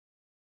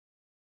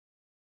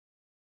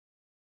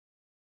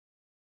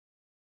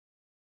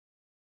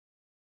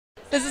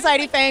This is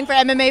Heidi Fang for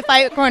MMA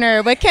Fight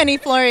Corner with Kenny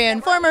Florian,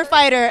 former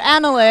fighter,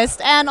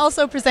 analyst, and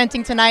also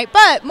presenting tonight,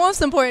 but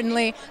most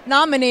importantly,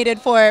 nominated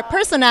for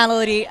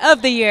Personality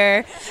of the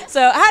Year.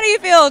 So how do you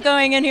feel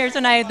going in here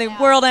tonight, the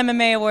World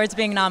MMA Awards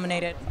being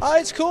nominated?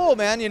 It's cool,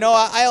 man. You know,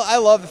 I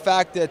love the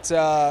fact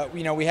that,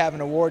 you know, we have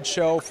an award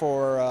show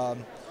for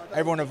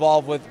everyone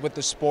involved with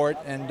the sport.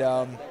 And,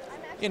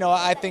 you know,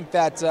 I think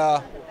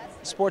that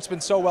sport's been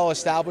so well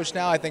established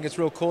now. I think it's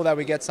real cool that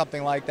we get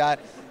something like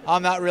that.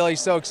 I'm not really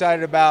so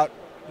excited about,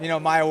 you know,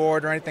 my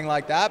award or anything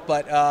like that,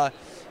 but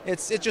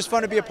it's just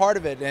fun to be a part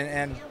of it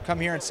and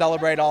come here and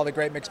celebrate all the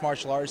great mixed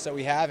martial artists that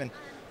we have, and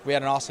we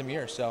had an awesome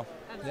year, so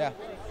yeah.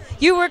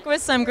 You work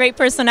with some great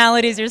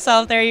personalities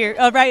yourself there. You're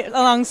right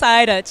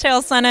alongside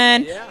Chael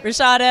Sonnen,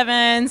 Rashad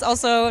Evans,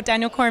 also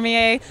Daniel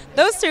Cormier.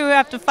 Those two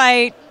have to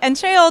fight, and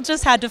Chael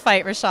just had to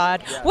fight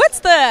Rashad. Yeah. What's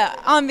the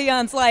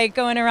ambiance like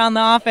going around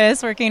the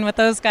office working with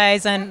those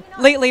guys, and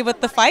lately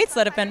with the fights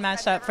that have been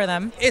matched up for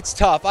them? It's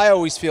tough. I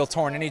always feel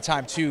torn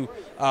anytime two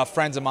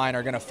friends of mine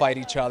are going to fight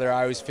each other.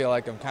 I always feel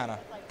like I'm kind of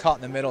caught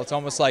in the middle. It's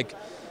almost like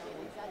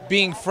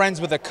being friends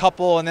with a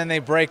couple and then they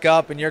break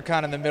up and you're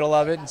kind of in the middle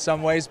of it in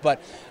some ways. But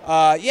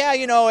yeah,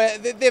 you know,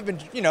 they've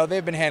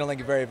been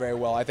handling it very, very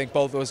well. I think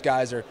both those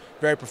guys are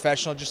very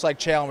professional, just like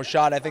Chael and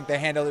Rashad. I think they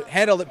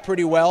handled it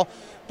pretty well.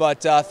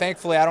 But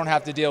thankfully, I don't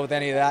have to deal with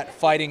any of that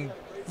fighting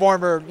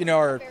former, you know,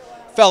 or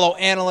fellow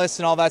analysts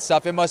and all that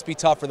stuff. It must be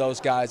tough for those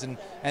guys, and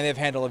they've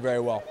handled it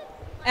very well.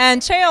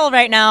 And Chael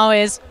right now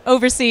is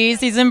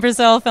overseas. He's in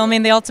Brazil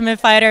filming The Ultimate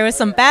Fighter with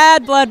some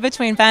bad blood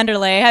between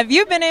Wanderlei. Have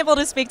you been able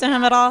to speak to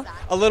him at all?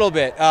 A little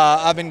bit.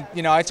 I've been,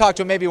 you know, I talk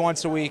to him maybe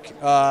once a week,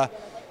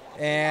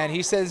 and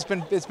he says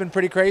it's been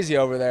pretty crazy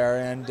over there.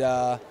 And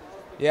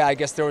yeah, I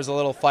guess there was a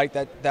little fight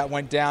that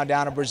went down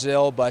in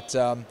Brazil, but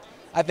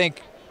I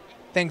think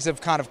things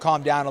have kind of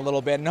calmed down a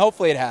little bit, and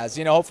hopefully it has.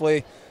 You know,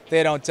 hopefully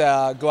they don't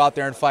go out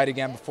there and fight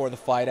again before the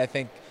fight. I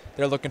think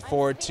they're looking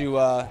forward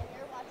to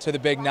the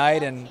big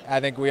night, and I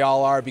think we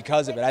all are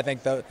because of it. I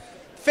think the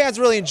fans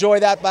really enjoy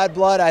that bad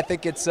blood. I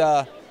think it's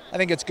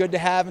good to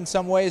have in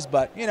some ways,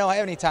 but you know,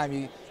 anytime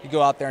you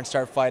go out there and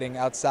start fighting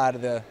outside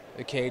of the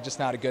cage, it's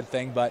not a good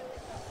thing. But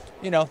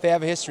you know, they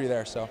have a history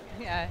there, so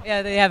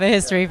yeah, they have a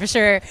history for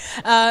sure.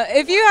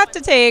 If you have to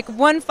take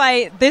one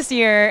fight this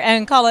year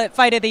and call it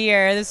Fight of the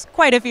Year, there's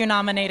quite a few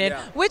nominated.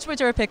 Yeah. Which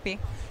would your pick be?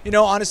 You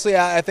know, honestly,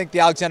 I think the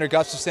Alexander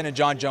Gustafsson and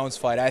John Jones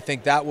fight, I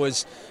think that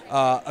was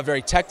a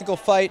very technical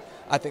fight.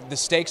 I think the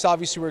stakes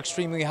obviously were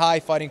extremely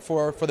high, fighting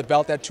for the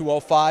belt at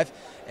 205,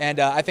 and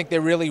I think they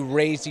really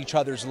raised each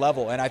other's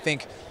level. And I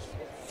think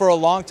for a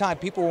long time,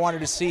 people wanted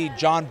to see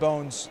John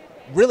Bones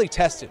really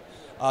tested.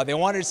 They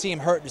wanted to see him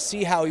hurt, to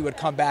see how he would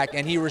come back,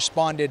 and he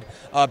responded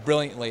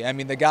brilliantly. I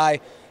mean, the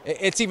guy,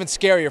 it's even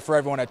scarier for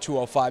everyone at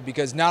 205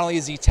 because not only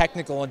is he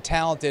technical and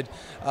talented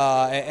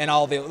and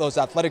all those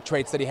athletic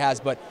traits that he has,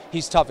 but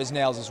he's tough as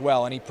nails as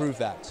well, and he proved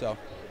that. So.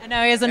 And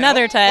now he has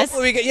another test.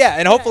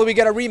 Hopefully hopefully we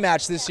get a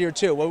rematch this year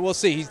too. We'll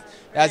see.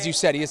 As you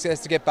said, he has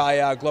to get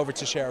by Glover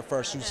Teixeira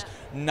first, who's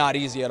not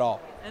easy at all.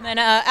 And then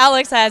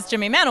Alex has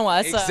Jimmy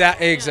Manawa. So.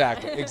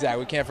 Exactly.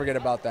 We can't forget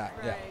about that.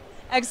 Yeah.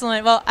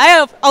 Excellent. Well,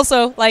 I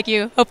also, like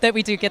you, hope that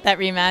we do get that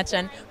rematch,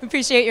 and we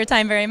appreciate your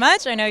time very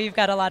much. I know you've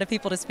got a lot of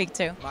people to speak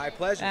to. My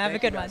pleasure. Have a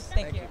good one.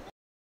 Thank you.